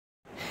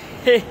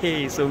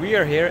Hey, so we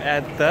are here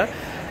at the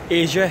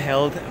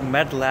AsiaHealth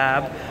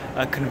MedLab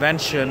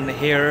convention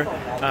here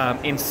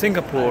in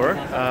Singapore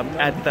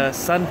at the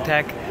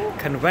Suntech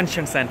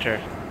Convention Center.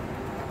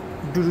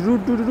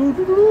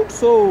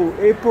 So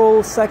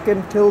April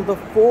 2nd till the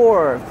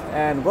 4th,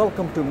 and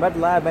welcome to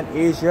MedLab and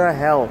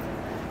AsiaHealth.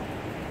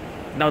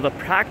 Now the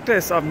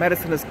practice of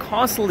medicine is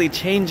constantly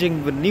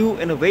changing with new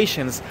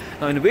innovations.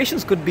 Now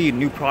innovations could be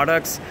new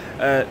products,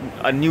 a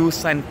new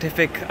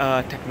scientific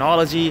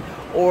technology,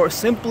 or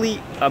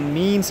simply a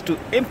means to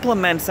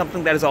implement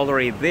something that is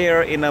already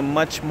there in a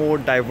much more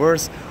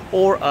diverse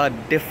or a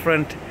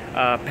different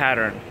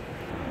pattern.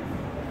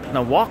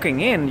 Now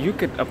walking in, you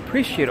could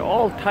appreciate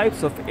all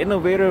types of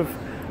innovative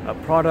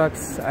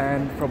products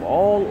and from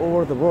all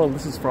over the world.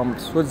 This is from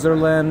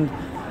Switzerland.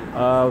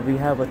 We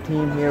have a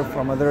team here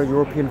from other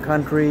European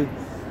country.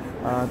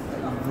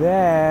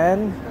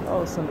 Then,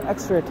 some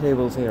X-ray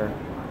tables here.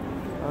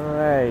 All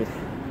right.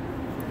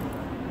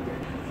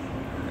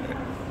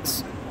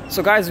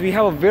 So guys, we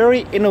have a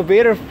very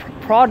innovative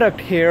product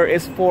here.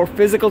 Is for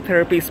physical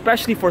therapy,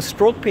 especially for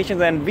stroke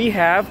patients, and we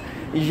have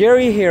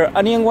Yuri here.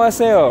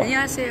 안녕하세요.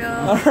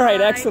 안녕하세요. All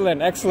right, excellent.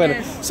 Yes.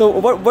 So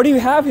what do you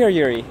have here,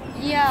 Yuri?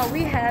 Yeah,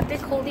 we have, they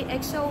call the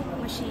exo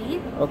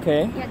machine.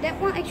 Okay. Yeah, that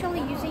one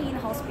actually using in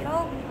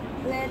hospital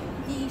with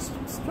the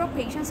stroke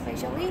patients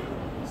especially.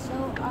 So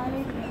I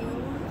will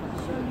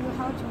show you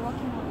how to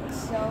work in it.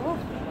 So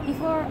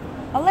before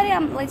already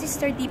I'm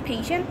registered the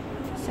patient.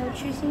 So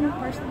choosing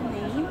first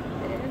name,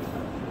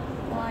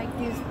 like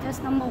this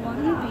test number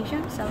 1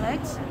 patient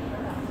selects.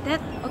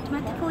 That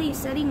automatically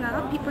setting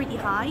up the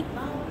height,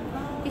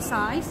 the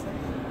size.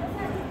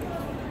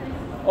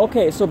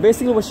 Okay, so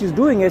basically what she's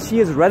doing is she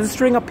is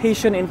registering a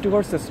patient into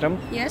her system.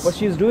 Yes. What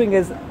she's doing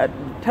is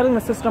telling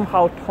the system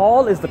how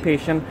tall is the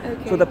patient,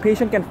 okay, so the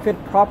patient can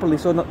fit properly.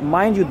 So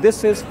mind you,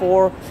 this is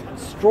for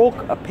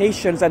stroke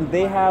patients, and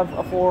they have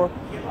for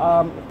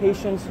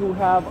patients who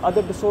have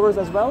other disorders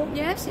as well?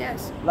 Yes,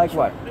 yes. Like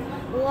what?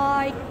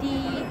 Like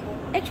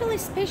actually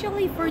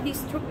especially for the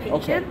stroke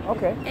patient.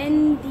 Okay.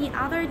 And the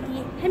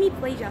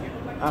hemiplegia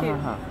too.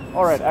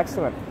 All right,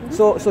 excellent.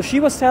 So she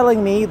was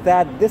telling me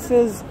that this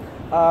is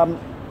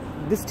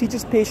this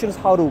teaches patients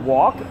how to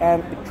walk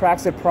and it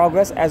tracks their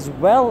progress, as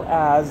well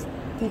as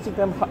teaching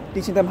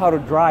them how to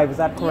drive. Is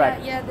that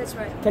correct? Yeah, that's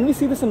right. Can we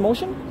see this in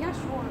motion? Yeah,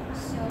 sure.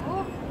 So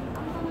I'm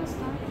gonna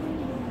start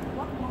in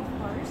walk mode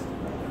first.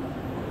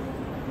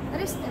 That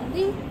is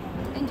standing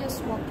and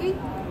just walking.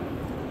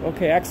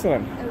 Okay,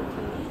 excellent. Okay.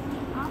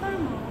 Other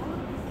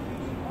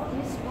mode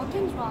is walk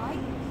and drive.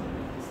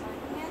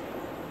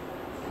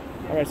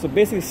 All right, so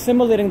basically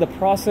simulating the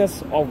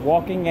process of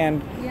walking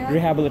and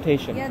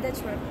rehabilitation. Yeah,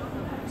 that's right.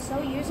 So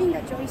using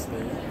the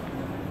joystick,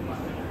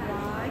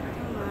 right to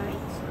right.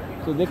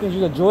 So they can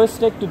use a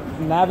joystick to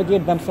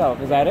navigate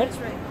themselves. Is that it?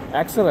 That's right.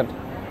 Excellent. So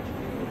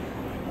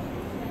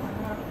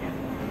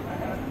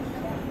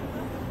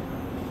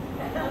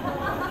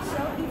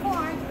before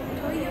I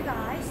tell you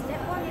guys,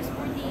 that one is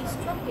for the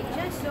stroke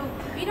patient. So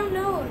we don't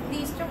know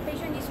the stroke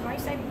patient is right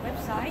side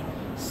website.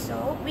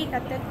 So we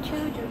got that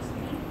 2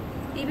 joystick.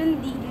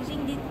 Even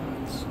using the.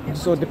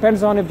 So it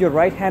depends on if you're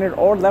right-handed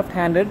or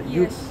left-handed. Yes.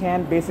 You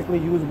can basically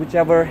use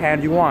whichever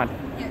hand you want.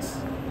 Yes.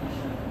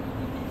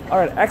 All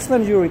right,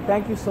 excellent, Yuri.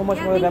 Thank you so much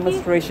for the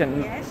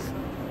demonstration. Yes.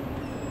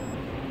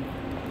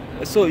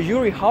 So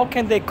Yuri, how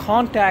can they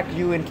contact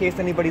you in case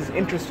anybody's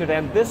interested?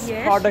 And this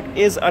Yes. product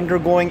is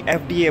undergoing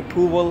FDA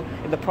approval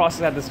in the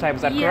process at this time.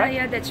 Is that correct?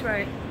 Yeah, that's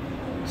right.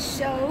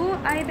 So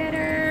I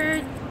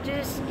better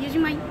just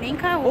using my name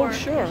card or. Oh,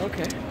 sure.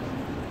 Okay.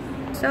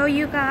 So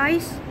you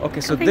guys.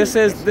 Okay, so this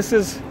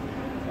is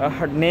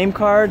her name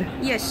card.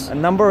 Yes.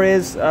 Number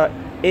is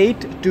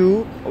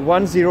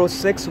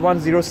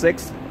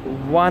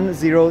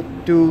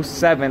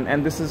 821061061027,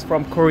 and this is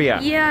from Korea.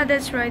 Yeah,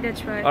 that's right.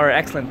 That's right. All right,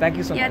 excellent. Thank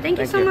you so much. Yeah, thank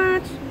you so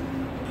much.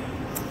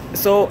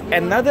 So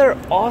another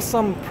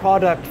awesome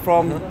product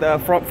from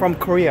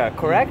Korea,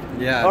 correct?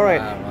 Yeah. All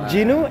right,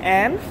 Jinu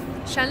and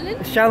Shanlin.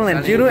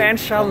 Jinu and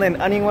Shanlin.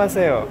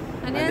 안녕하세요.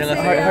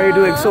 안녕하세요. How are you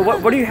doing? So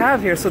what do you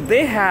have here? So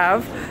they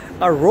have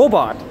a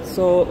robot.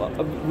 So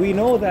we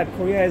know that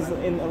Korea is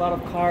in a lot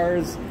of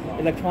cars,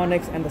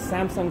 electronics, and the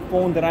Samsung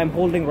phone that I'm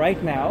holding right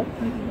now,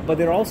 but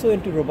they're also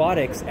into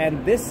robotics,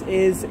 and this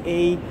is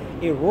a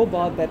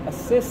robot that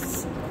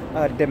assists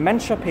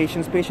dementia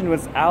patients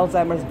with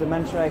Alzheimer's,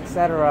 dementia,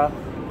 etc.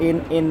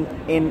 in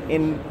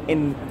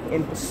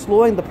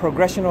slowing the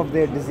progression of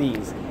their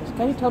disease. So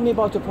can you tell me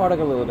about your product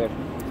a little bit?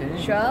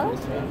 Sure.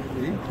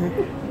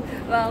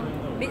 Well,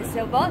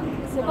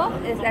 Physicial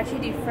is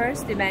actually the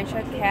first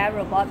dementia care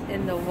robot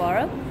in the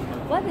world.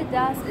 What it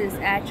does is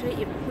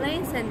actually it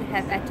plays and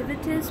have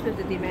activities with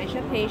the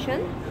dementia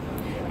patient.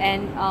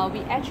 And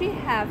we actually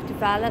have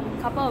developed a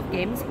couple of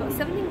games, about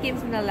 17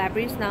 games in the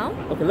libraries now.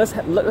 Okay,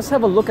 let's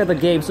have a look at the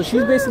game. So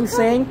she's basically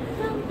saying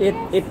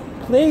it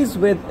plays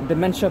with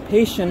dementia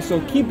patients,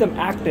 so keep them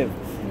active.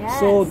 Yes.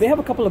 So they have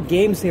a couple of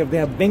games here. They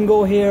have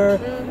bingo here.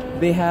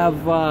 They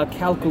have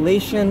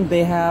calculation.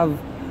 They have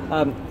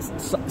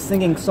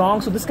singing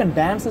songs. So this can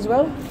dance as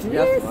well?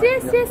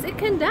 Yes, it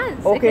can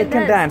dance. Okay, it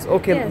can dance.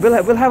 Okay, yes.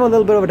 we'll have a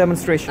little bit of a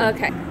demonstration.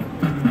 Okay.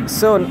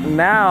 So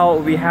now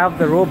we have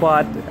the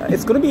robot.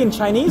 It's going to be in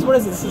Chinese. What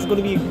is this? This is going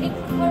to be In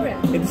Korean.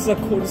 It's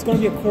going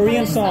to be a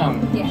Korean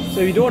song. Yes. So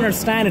if you don't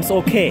understand, it's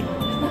okay.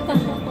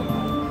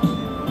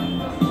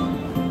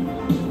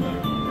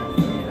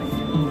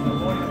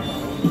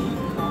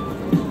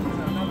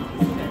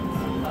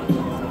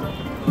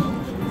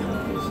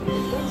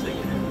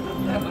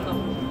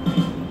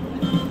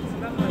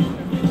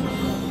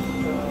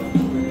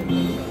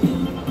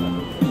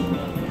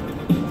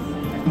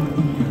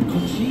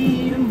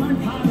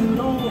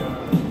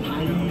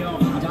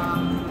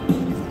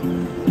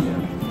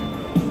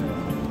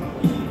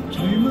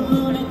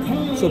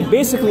 So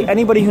basically,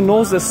 anybody who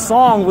knows this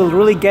song will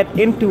really get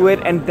into it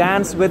and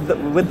dance with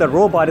the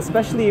robot,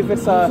 especially if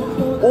it's a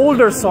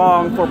older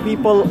song for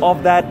people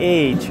of that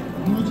age.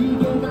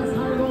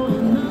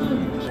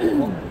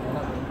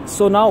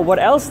 So now, what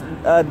else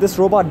this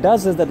robot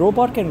does is the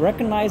robot can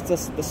recognize the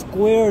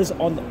squares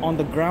on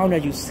the ground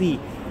as you see,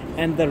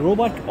 and the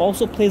robot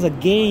also plays a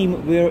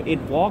game where it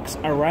walks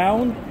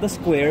around the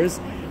squares,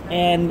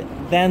 and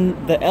then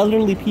the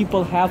elderly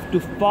people have to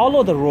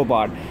follow the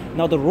robot.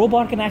 Now the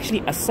robot can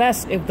actually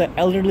assess if the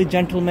elderly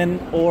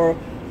gentleman or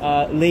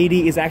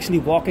lady is actually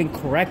walking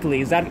correctly.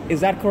 Is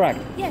that correct?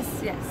 Yes.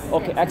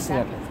 Okay, yes,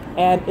 excellent. Exactly.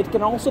 And it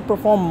can also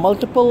perform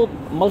multiple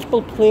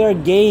player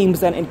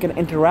games, and it can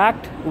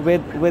interact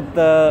with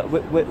the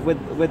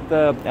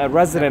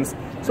residents.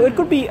 So it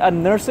could be a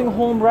nursing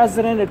home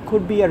resident, it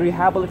could be a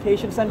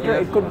rehabilitation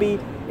center, Yes,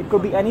 it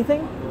could be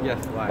anything.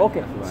 Yes, right.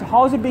 Okay. Right. So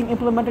how is it being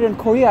implemented in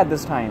Korea at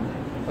this time?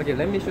 Okay,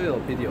 let me show you a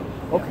video.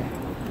 Okay.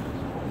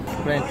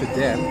 Explain to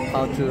them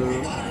how to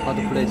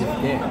play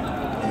this game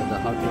and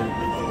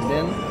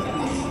then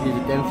he's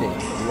dancing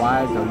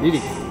while the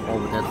lyrics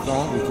of that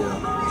song is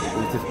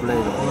displayed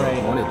on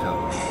the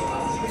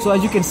monitor. So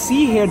as you can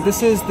see here,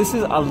 this is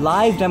a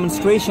live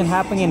demonstration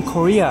happening in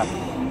Korea,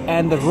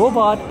 and the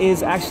robot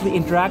is actually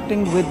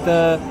interacting with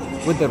the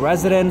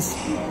residents,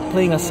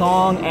 playing a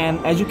song,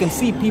 and as you can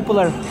see, people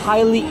are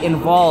highly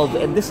involved,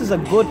 and this is a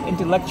good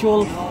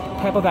intellectual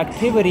type of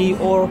activity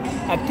or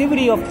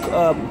activity of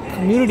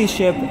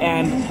communityship,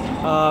 and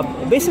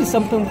basically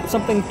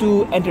something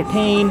to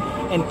entertain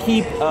and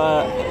keep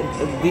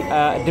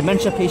the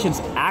dementia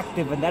patients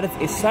active, and that is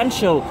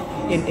essential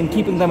in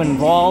keeping them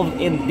involved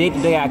in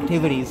day-to-day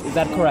activities. Is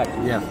that correct?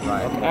 Yes,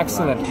 right. Okay,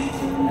 excellent.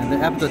 Right.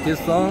 And after this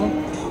song,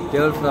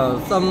 there's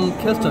some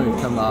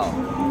questions come out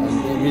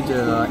and with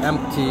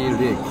empty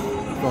lyrics.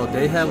 So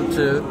they have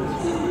to,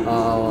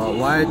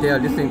 while they are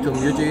listening to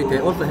music, they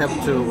also have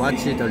to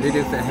watch the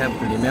lyrics and have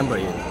to remember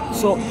it.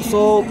 So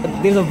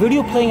there's a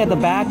video playing at the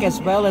back as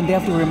well, and they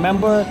have to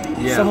remember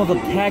some of the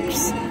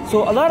texts.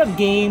 So a lot of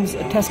games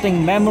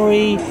testing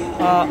memory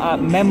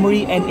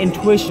and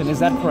intuition. Is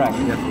that correct?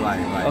 Yes,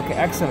 right. Okay,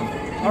 excellent.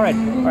 All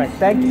right.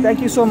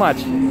 Thank you so much.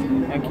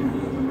 Thank you.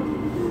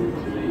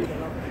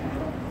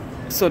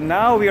 So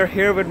now we are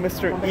here with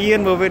Mr.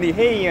 Ian Mulvaney.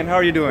 Hey Ian, how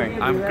are you doing?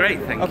 I'm great,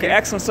 thank you. Okay,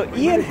 excellent. So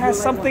Ian has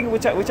something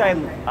which I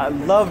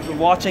loved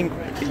watching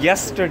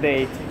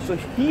yesterday. So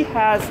he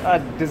has a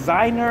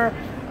designer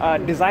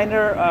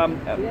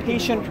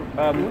patient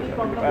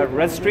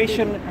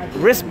registration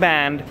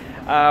wristband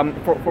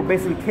for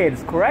basically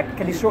kids, correct?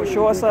 Can you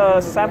show us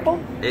a sample?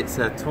 It's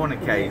a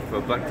tourniquet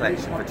for blood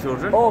collection for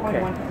children.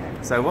 Okay.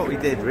 So what we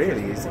did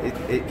really is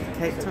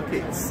it took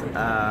its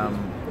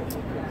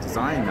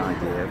design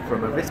idea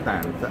from a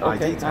wristband for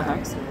ID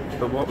tags.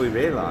 But what we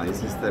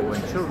realised is that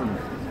when children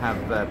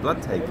have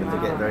blood taken, they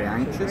get very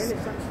anxious.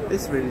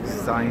 This really is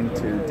designed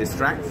to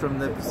distract from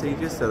the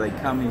procedure. So they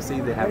come, you see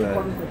they have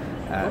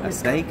a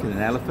snake and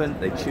an elephant,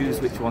 they choose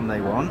which one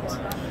they want,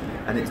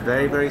 and it's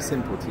very, very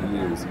simple to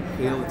use. You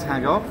peel the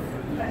tag off,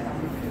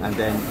 and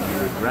then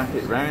you would wrap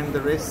it round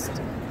the wrist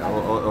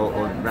or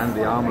around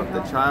the arm of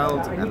the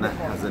child, and that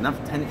has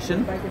enough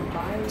tension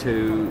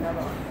to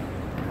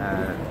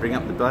bring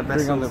up the blood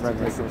vessels to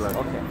take the blood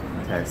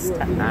test.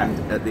 And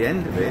at the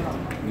end of it,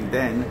 you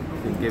then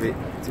can give it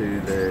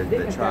to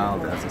the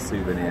child as a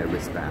souvenir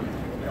wristband.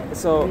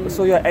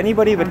 So yeah,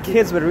 anybody with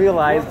kids would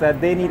realize that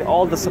they need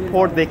all the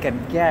support they can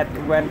get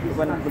when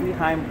the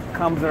time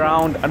comes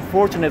around.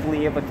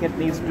 Unfortunately, if a kid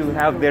needs to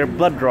have their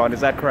blood drawn, is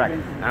that correct?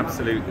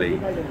 Absolutely.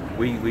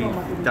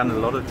 We've done a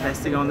lot of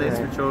testing on this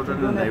for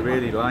children, and they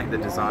really like the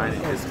design.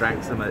 It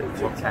distracts them at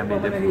what can be a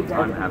difficult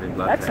time having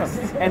blood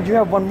tests. And you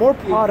have one more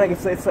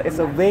product. It's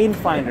a vein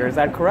finder. Is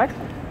that correct?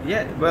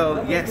 Yeah,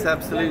 well, yes,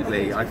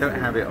 absolutely. I don't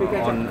have it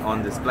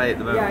on display at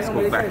the moment. It's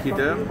called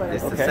Vacuderm.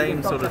 It's the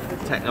same sort of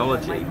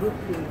technology.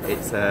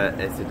 It's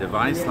a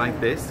device like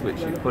this which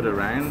you put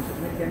around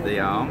the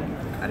arm,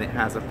 and it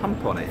has a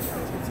pump on it.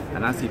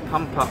 And as you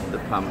pump up the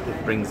pump,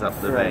 it brings up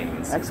the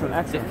veins.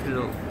 Excellent.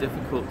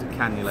 Difficult to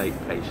cannulate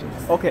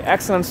patients. Okay,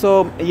 excellent.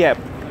 So yeah,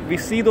 we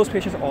see those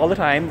patients all the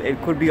time.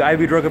 It could be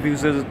IV drug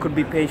abusers. It could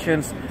be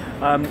patients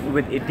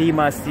with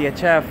edema,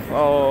 CHF,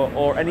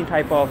 or any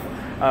type of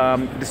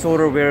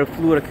disorder where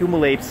fluid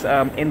accumulates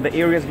in the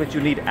areas which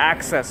you need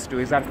access to.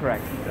 Is that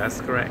correct? That's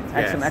correct.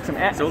 Excellent, yes.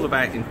 excellent. It's all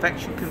about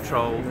infection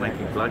control,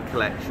 making blood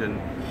collection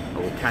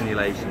or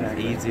cannulations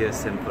easier,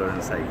 simpler,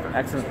 and safer.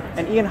 Excellent.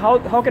 And Ian,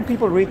 how can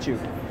people reach you?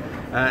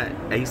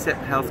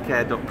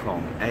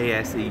 ASEPhealthcare.com.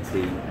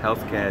 ASEP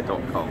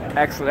healthcare.com.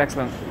 Excellent,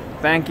 excellent.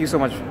 Thank you so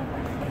much.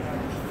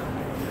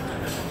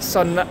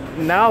 So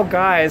now,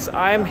 guys,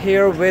 I'm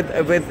here with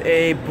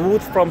a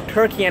booth from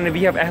Turkey, and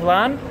we have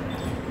Ehlan.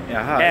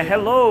 Yeah, hi.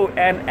 Hello,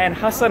 and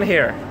Hassan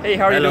here. Hey,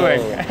 how are you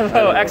doing?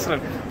 Hello,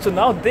 excellent. So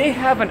now they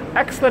have an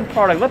excellent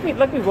product.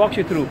 Let me walk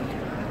you through.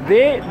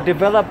 They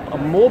develop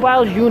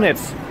mobile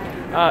units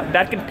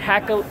that can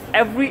tackle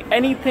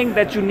anything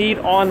that you need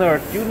on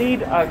Earth. You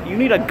need a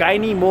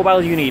gynae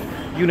mobile unit.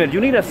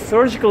 You need a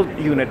surgical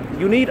unit.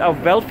 You need a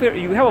welfare.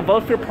 You have a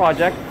welfare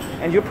project,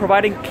 and you're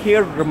providing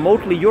care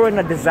remotely. You're in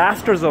a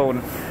disaster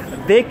zone.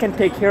 They can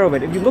take care of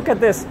it. If you look at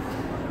this,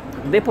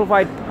 they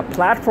provide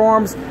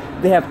platforms.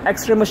 They have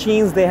X-ray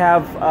machines. They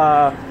have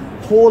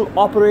whole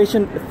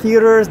operation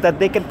theaters that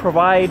they can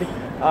provide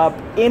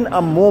in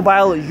a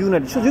mobile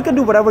unit. So you can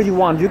do whatever you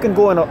want. You can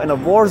go in a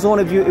war zone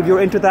if you're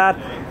into that,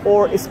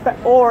 or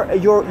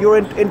you're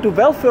into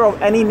welfare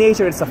of any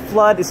nature. It's a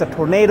flood, it's a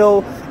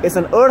tornado, it's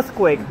an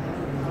earthquake.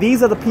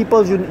 These are the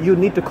people you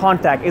need to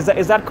contact. Is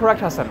that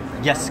correct, Hassan?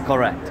 Yes,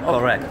 correct.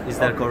 Correct. Is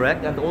that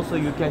correct? And also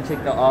you can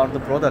check the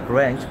product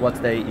range, what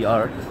they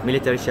are.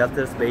 Military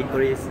shelters,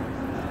 bakeries,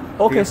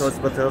 okay,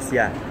 hospitals,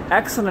 yeah.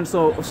 Excellent.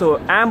 So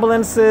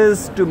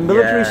ambulances to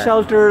military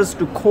shelters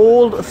to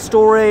cold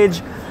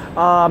storage,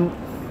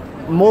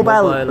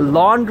 mobile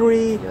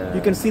laundry. Yeah.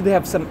 You can see they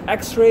have some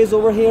X-rays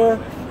over here,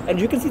 and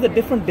you can see the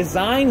different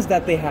designs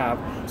that they have.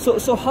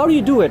 So how do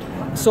you do it?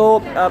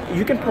 So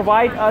you can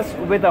provide us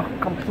with a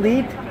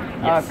complete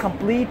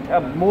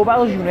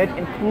mobile unit,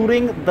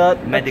 including the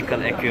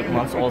medical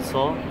equipment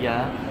also,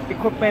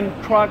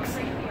 equipment, trucks,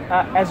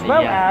 as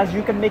well as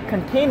you can make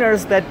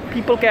containers that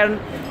people can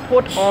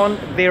put on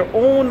their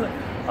own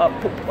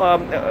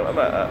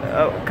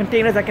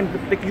containers that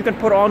you can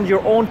put on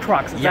your own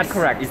trucks. Is that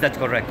correct? Is that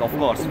correct? Of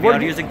course. We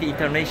are using the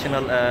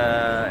international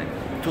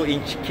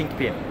 2-inch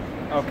kingpin.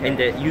 Okay. And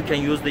you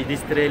can use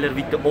this trailer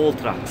with the all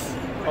trucks.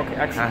 Okay,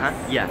 excellent.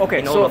 Okay,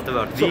 in all of the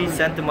world. We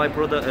sent my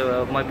products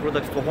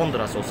to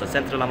Honduras also,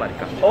 Central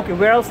America. Okay,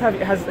 where else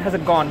has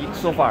it gone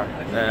so far?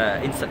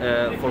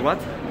 For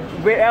what?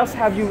 Where else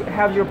have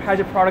your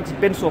products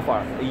been so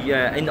far?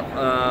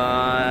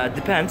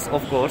 Depends,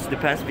 of course.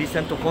 Depends. We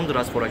sent to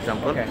Honduras, for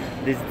example. Okay.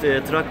 This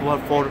truck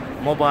was for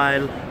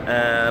mobile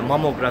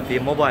mammography,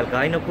 mobile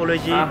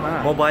gynecology,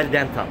 mobile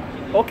dental.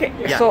 Okay,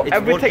 so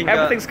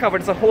everything's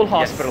covered. It's a whole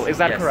hospital. Is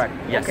that correct?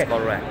 Yes, okay.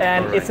 Correct.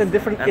 And correct. it's in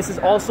different. This is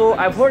also.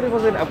 I've heard it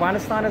was in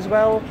Afghanistan as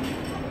well.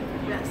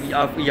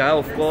 Yeah,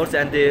 of course,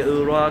 and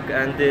Iraq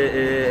and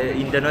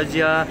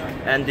Indonesia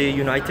and the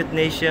United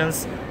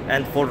Nations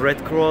and for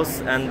Red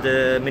Cross and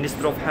the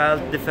Minister of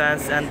Health,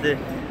 Defense, and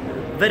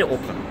very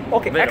open.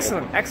 Okay, very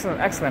excellent, open.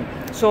 excellent.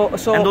 So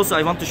and also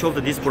I want to show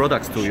these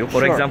products to you.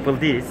 For example,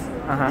 this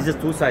is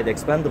two-side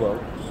expandable,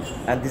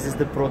 and this is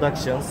the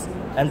productions,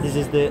 and this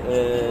is the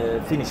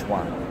finished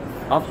one.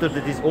 After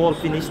this is all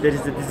finished,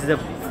 this is a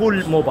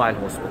full mobile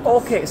hospital.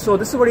 Okay, so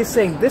this is what he's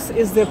saying. This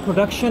is the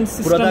production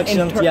system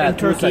in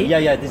Turkey.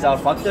 This is our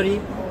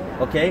factory.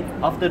 Okay,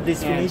 after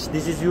this finish,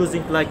 this is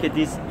using like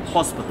this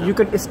hospital. You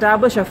could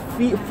establish a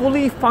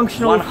fully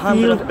functional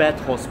 100 bed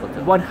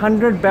hospital.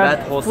 100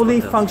 bed fully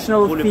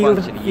functional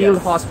field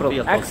hospital.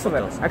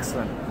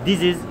 Excellent.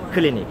 This is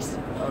clinics.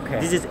 Okay.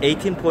 This is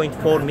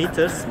 18.4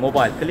 meters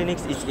mobile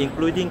clinics. It's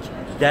including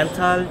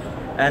dental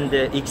and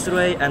the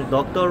X-ray and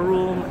doctor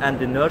room and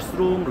the nurse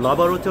room,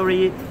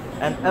 laboratory,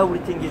 and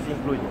everything is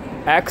included.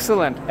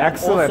 Excellent.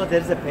 Also,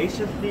 there's a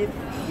patient lift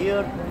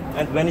here,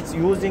 and when it's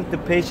using, the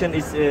patient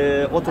is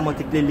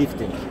automatically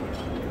lifting.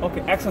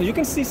 Okay, excellent. You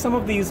can see some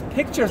of these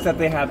pictures that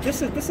they have.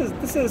 This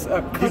is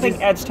a cutting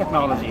edge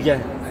technology.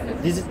 Yeah,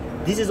 this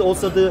is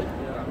also the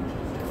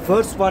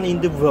first one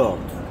in the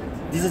world.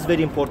 This is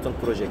very important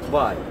project.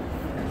 Why?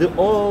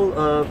 All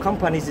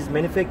companies is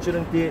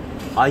manufacturing the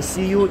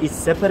ICU is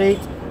separate.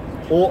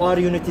 OR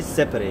unit is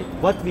separate.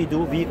 What we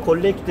do, we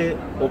collect the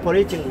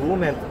operating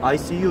room and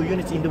ICU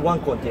units in the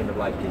one container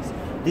like this.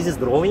 This is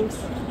drawings.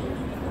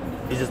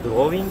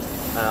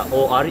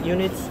 OR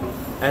units,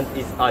 and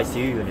is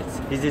ICU units.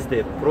 This is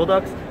the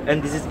product,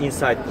 and this is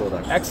inside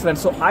product. Excellent.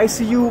 So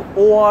ICU,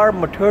 OR,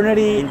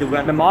 maternity,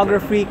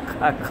 mammography,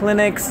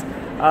 clinics,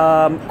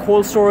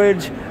 cold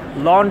storage,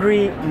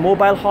 laundry,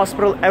 mobile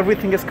hospital,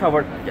 everything is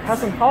covered. Yes.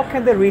 Hassan, how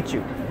can they reach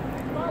you?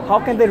 How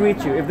can they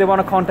reach you if they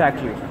want to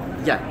contact you?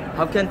 Yeah,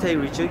 how can they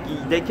reach you?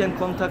 They can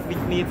contact with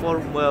me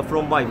from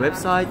my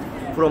website,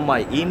 from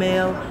my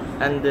email,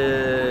 and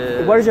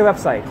what is your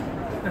website?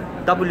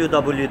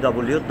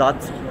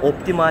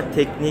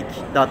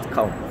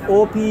 www.optimatechnic.com.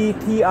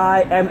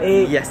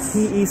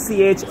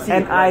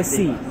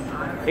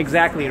 OPTIMATECHNIC.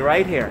 Exactly,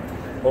 right here.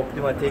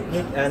 Optima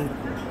Technic, and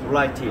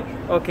right here.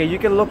 Okay, you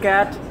can look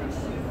at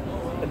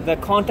the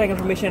contact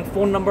information,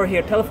 phone number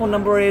here. Telephone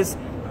number is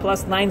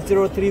plus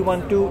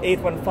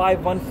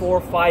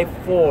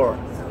 90312-815-1454.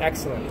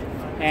 Excellent.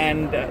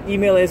 And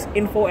email is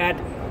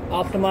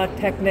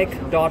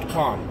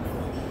info@optimatechnic.com.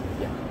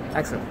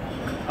 Excellent.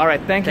 All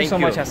right. Thank you so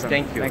much, Hassan.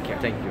 Thank you. Thank you.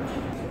 Thank you.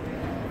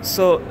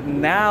 So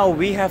now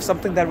we have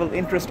something that will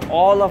interest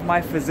all of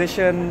my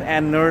physician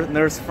and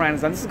nurse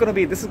friends, and this is going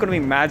to be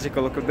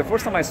magical. The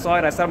first time I saw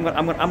it, I said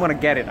I'm going to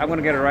get it. I'm going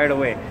to get it right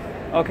away.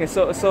 Okay.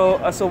 So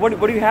what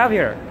do you have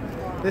here?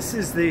 This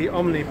is the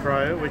Omni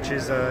Pro, which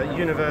is a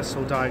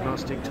universal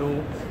diagnostic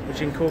tool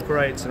which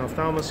incorporates an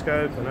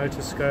ophthalmoscope, an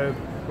otoscope,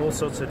 all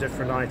sorts of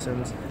different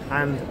items,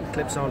 and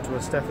clips onto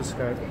a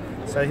stethoscope.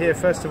 So here,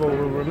 first of all,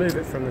 we'll remove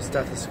it from the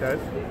stethoscope.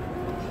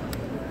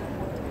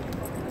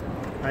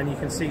 And you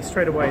can see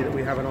straight away that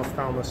we have an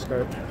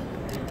ophthalmoscope.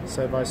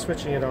 So by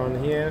switching it on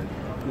here,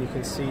 you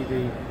can see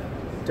the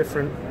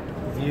different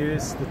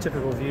views, the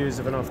typical views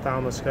of an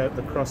ophthalmoscope,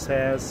 the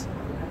crosshairs,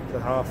 the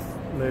half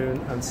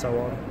moon, and so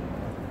on.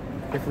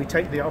 If we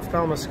take the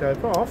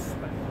ophthalmoscope off,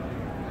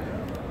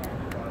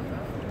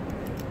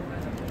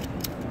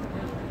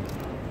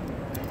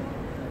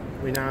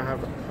 we now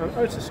have an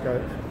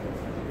otoscope.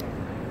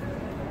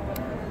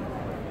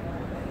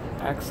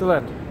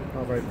 Excellent.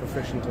 Not very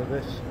proficient at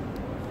this.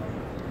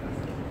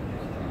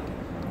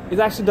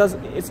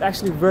 It's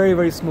actually very,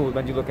 very smooth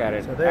when you look at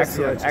it. So there's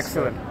excellent, the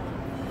excellent,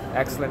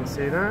 excellent.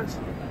 See that?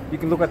 You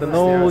can look at the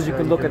nose, you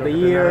can look at the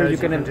ear, you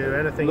can do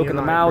anything look you at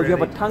the like, mouth. You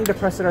really. have a tongue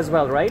depressor as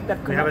well, right?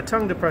 We have a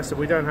tongue depressor.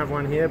 We don't have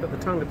one here, but the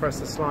tongue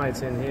depressor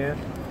slides in here,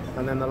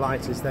 and then the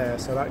light is there,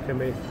 so that can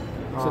be.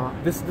 So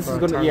this is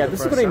going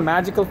to be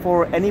magical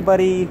for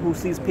anybody who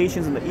sees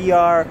patients in the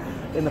ER,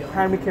 in the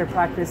primary care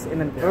practice,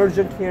 in an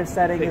urgent care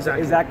setting.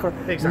 Exactly. Is that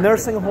correct? Exactly.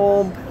 Nursing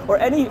home, or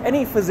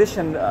any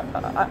physician.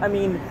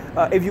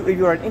 If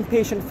you are an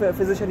inpatient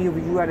physician,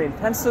 you are an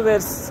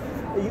intensivist.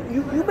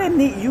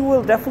 You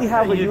will definitely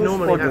have a use for this. You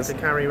normally have to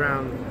carry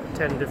around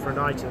 10 different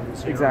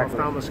items. You exactly.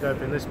 An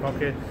ophthalmoscope in this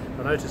pocket,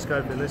 an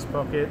otoscope in this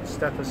pocket,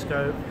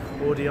 stethoscope,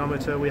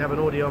 audiometer. We have an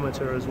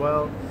audiometer as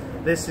well.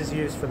 This is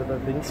used for the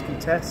Babinski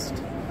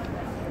test.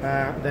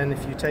 Then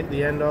if you take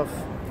the end off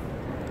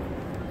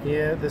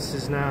here, this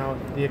is now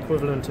the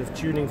equivalent of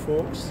tuning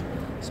forks.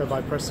 So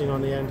by pressing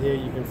on the end here,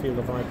 you can feel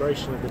the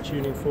vibration of the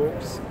tuning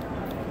forks.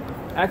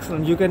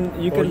 Excellent. You can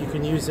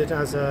use it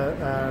as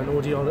an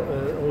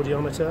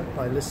audiometer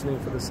by listening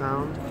for the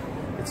sound.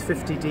 It's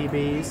 50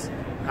 dBs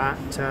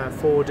at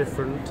 4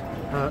 different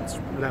hertz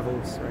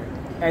levels.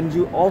 And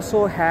you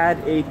also had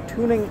a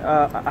tuning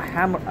a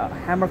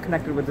hammer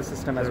connected with the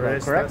system as well,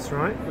 correct? That's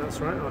right. That's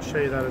right. I'll show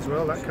you that as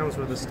well. That comes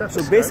with a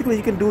stethoscope. So basically,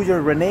 you can do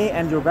your Rene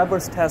and your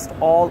Weber's test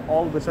all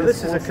with. So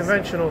this is a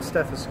conventional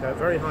stethoscope,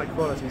 very high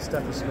quality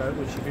stethoscope,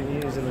 which you can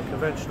use in the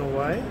conventional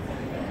way,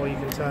 or you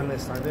can turn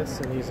this like this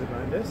and use it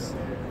like this.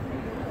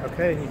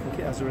 Okay, and you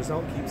can, as a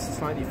result, keep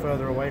slightly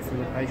further away from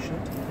the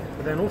patient.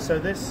 But then also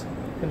this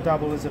can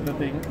double as a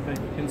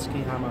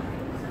Babinski hammer.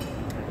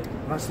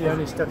 That's the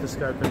only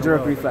stethoscope in the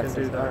world that can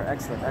do that.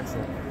 Excellent,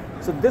 excellent.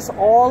 So this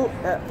all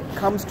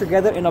comes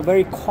together in a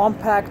very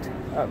compact,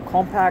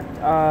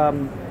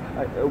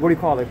 what do you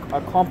call it?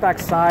 A compact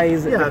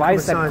size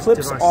device that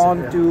clips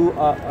onto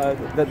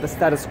the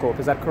stethoscope.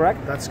 Is that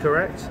correct? That's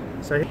correct.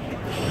 So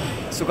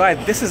guys,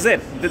 this is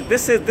it.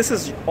 This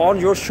is on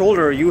your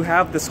shoulder. You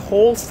have this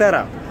whole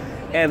setup,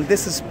 and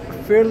this is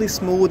fairly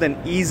smooth and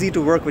easy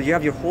to work with. You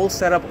have your whole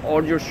setup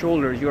on your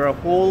shoulder. You're a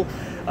whole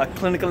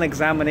clinical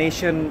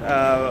examination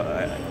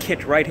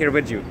kit right here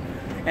with you.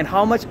 And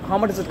how much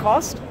does it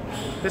cost?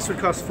 This would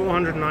cost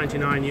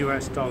 $499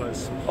 US.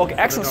 Okay,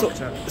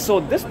 excellent. So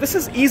this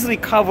is easily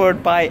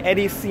covered by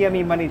any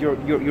CME money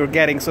you're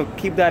getting. So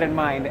keep that in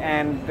mind.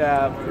 And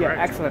yeah,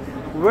 excellent.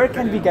 Where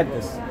can we get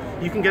this?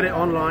 You can get it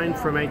online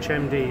from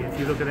HMD. If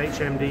you look at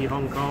HMD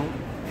Hong Kong,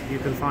 you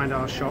can find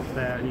our shop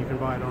there and you can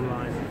buy it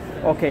online.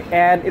 Okay,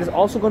 and it is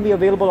also going to be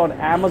available on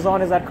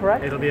Amazon, is that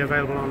correct? It'll be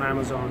available on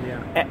Amazon,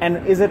 yeah.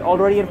 And is it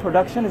already in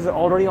production? Is it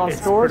already on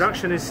stores?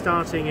 Production is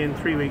starting in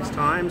 3 weeks'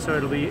 time, so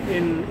it'll be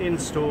in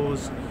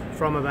stores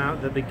from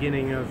about the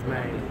beginning of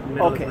May,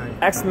 middle of May.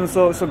 Excellent.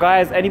 So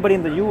guys, anybody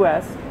in the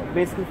US,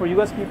 basically for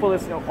US people,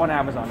 it's on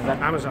Amazon. Is that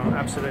Amazon,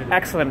 absolutely.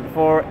 Excellent.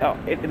 For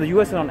in the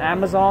US and on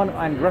Amazon,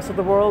 and the rest of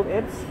the world,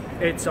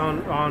 it's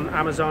on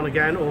Amazon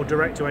again, or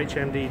direct to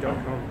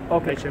HMD.com.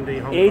 Okay.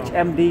 HMD Hong Kong.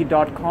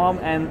 HMD.com,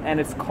 and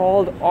it's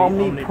called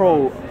Omni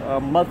Pro,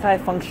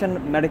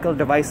 multifunction medical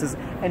devices.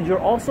 And you're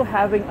also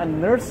having a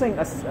nursing.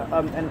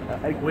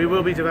 We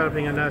will be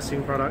developing a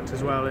nursing product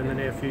as well in the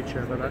near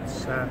future, but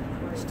that's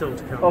still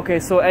to come. Okay,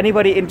 so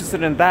anybody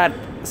interested in that,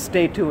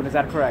 stay tuned. Is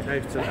that correct?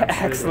 Absolutely.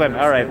 Excellent.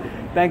 All right.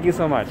 Thank you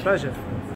so much. Pleasure.